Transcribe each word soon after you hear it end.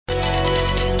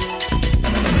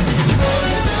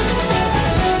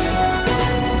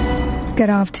Good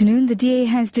afternoon. The DA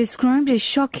has described as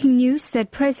shocking news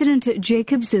that President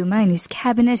Jacob Zuma and his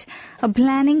cabinet are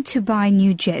planning to buy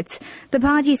new jets. The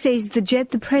party says the jet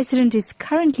the president is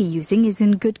currently using is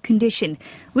in good condition.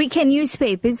 Weekend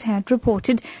newspapers had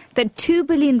reported that 2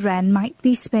 billion rand might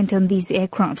be spent on these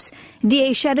aircrafts.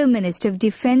 DA Shadow Minister of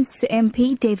Defence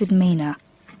MP David Makhubela.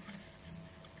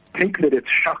 I think that it's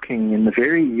shocking in the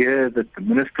very year that the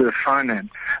Minister of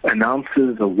Finance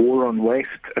announces a war on waste,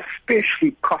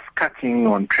 especially cost-cutting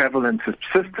on travel and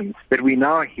subsistence, that we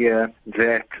now hear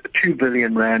that 2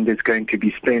 billion rand is going to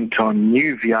be spent on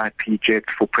new VIP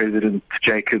jets for President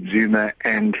Jacob Zuma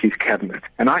and his cabinet.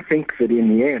 And I think that in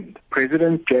the end,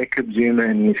 President Jacob Zuma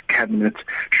and his cabinet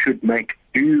should make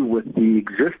do with the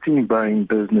existing Boeing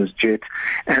business jet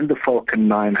and the Falcon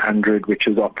 900, which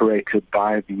is operated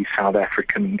by the South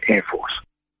African Air Force.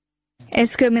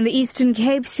 Eskom in the Eastern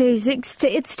Cape says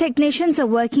its technicians are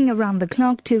working around the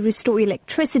clock to restore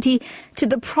electricity to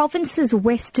the province's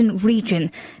western region.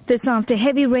 This after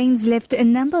heavy rains left a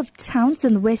number of towns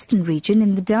in the western region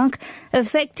in the dark,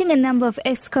 affecting a number of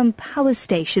Eskom power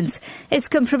stations.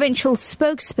 Eskom provincial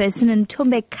spokesperson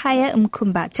Ntombekaya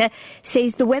Mkumbata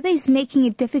says the weather is making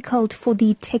it difficult for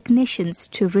the technicians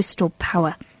to restore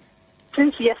power.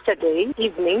 Since yesterday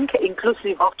evening,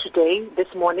 inclusive of today,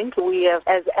 this morning, we have,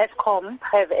 as Eskom,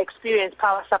 have experienced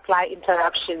power supply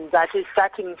interruptions that is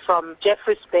starting from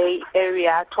Jeffreys Bay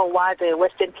area toward the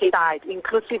Western Cape side,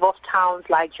 inclusive of towns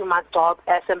like Humansdorp,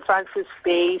 St. Francis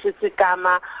Bay,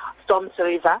 Tsitsikamma, Storms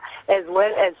River, as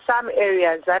well as some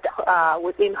areas that are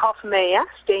within Hofmeyer,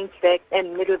 Steinsberg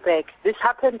and Middleburg. This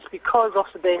happens because of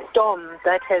the storm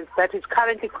that is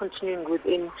currently continuing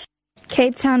within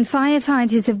Cape Town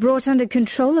firefighters have brought under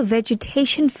control a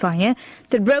vegetation fire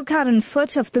that broke out on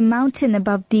foot of the mountain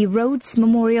above the Rhodes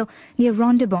Memorial near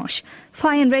Rondebosch.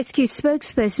 Fire and Rescue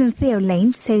spokesperson Theo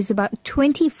Lane says about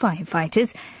 20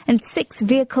 firefighters and 6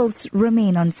 vehicles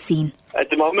remain on scene. At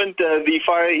the moment, the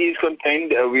fire is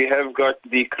contained. We have got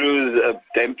the crews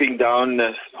damping down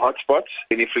hotspots.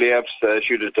 Any flare-ups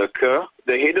should it occur.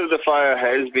 The head of the fire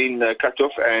has been cut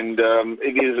off and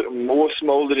it is more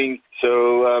smouldering,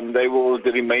 so they will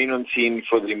remain on scene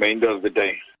for the remainder of the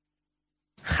day.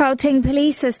 Gauteng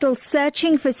police are still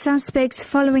searching for suspects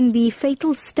following the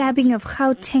fatal stabbing of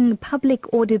Gauteng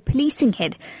Public Order Policing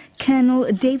Head,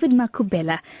 Colonel David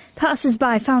Makhubela.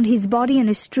 Passers-by found his body on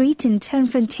a street in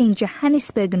Turnfontein,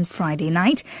 Johannesburg on Friday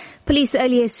night. Police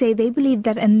earlier say they believe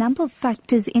that a number of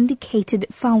factors indicated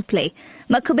foul play.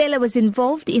 Makhubela was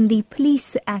involved in the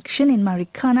police action in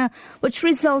Marikana, which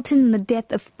resulted in the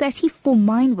death of 34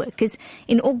 mine workers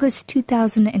in August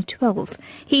 2012.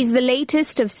 He is the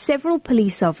latest of several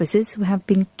police officers who have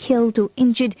been killed or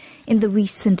injured in the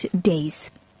recent days.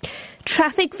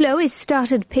 Traffic flow has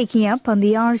started picking up on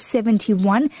the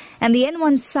R71 and the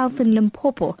N1 South in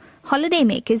Limpopo.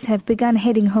 Holidaymakers have begun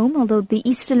heading home, although the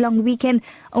Easter long weekend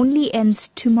only ends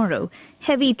tomorrow.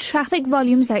 Heavy traffic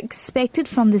volumes are expected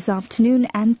from this afternoon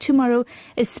and tomorrow,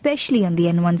 especially on the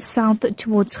N1 South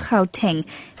towards Gauteng.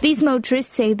 These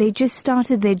motorists say they just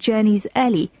started their journeys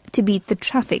early to beat the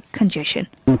traffic congestion.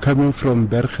 I'm coming from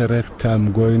Bergerecht,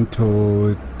 I'm going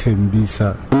to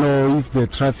Tembisa. If the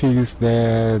traffic is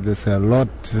there, there's a lot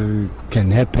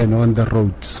can happen on the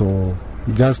road. So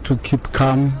just to keep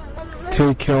calm,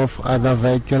 take care of other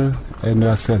vehicle and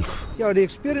yourself. Yeah, the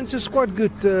experience is quite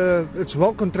good. It's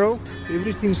well controlled.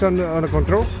 Everything's under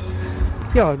control.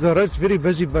 Yeah, the road's very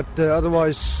busy, but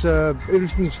otherwise the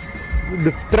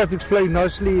traffic's flowing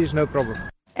nicely, is no problem.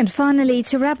 And finally,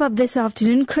 to wrap up this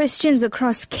afternoon, Christians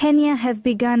across Kenya have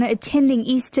begun attending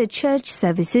Easter church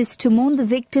services to mourn the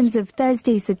victims of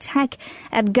Thursday's attack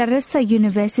at Garissa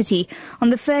University. On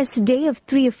the first day of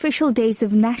 3 official days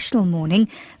of national mourning,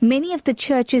 many of the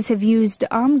churches have used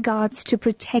armed guards to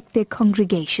protect their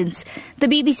congregations. The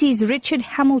BBC's Richard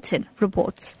Hamilton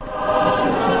reports.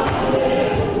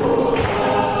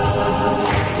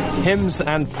 Hymns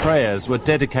and prayers were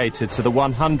dedicated to the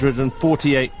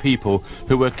 148 people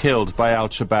who were killed by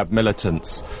Al-Shabaab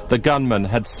militants. The gunmen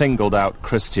had singled out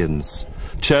Christians.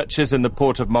 Churches in the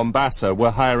port of Mombasa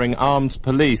were hiring armed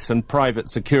police and private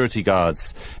security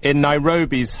guards. In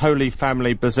Nairobi's Holy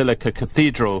Family Basilica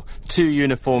Cathedral, 2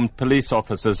 uniformed police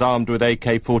officers armed with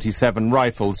AK-47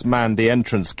 rifles manned the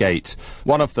entrance gate.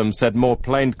 One of them said more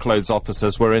plainclothes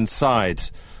officers were inside.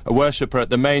 A worshipper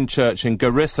at the main church in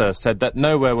Garissa said that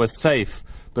nowhere was safe,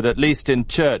 but at least in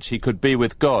church he could be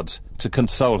with God to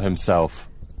console himself.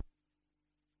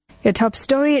 Your top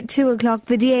story at 2 o'clock.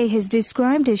 The DA has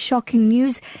described as shocking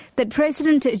news that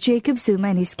President Jacob Zuma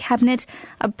and his cabinet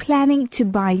are planning to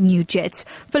buy new jets.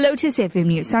 For Lotus FM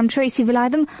News, I'm TRACY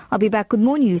VALAYDHAM. I'll be back with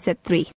more news at 3.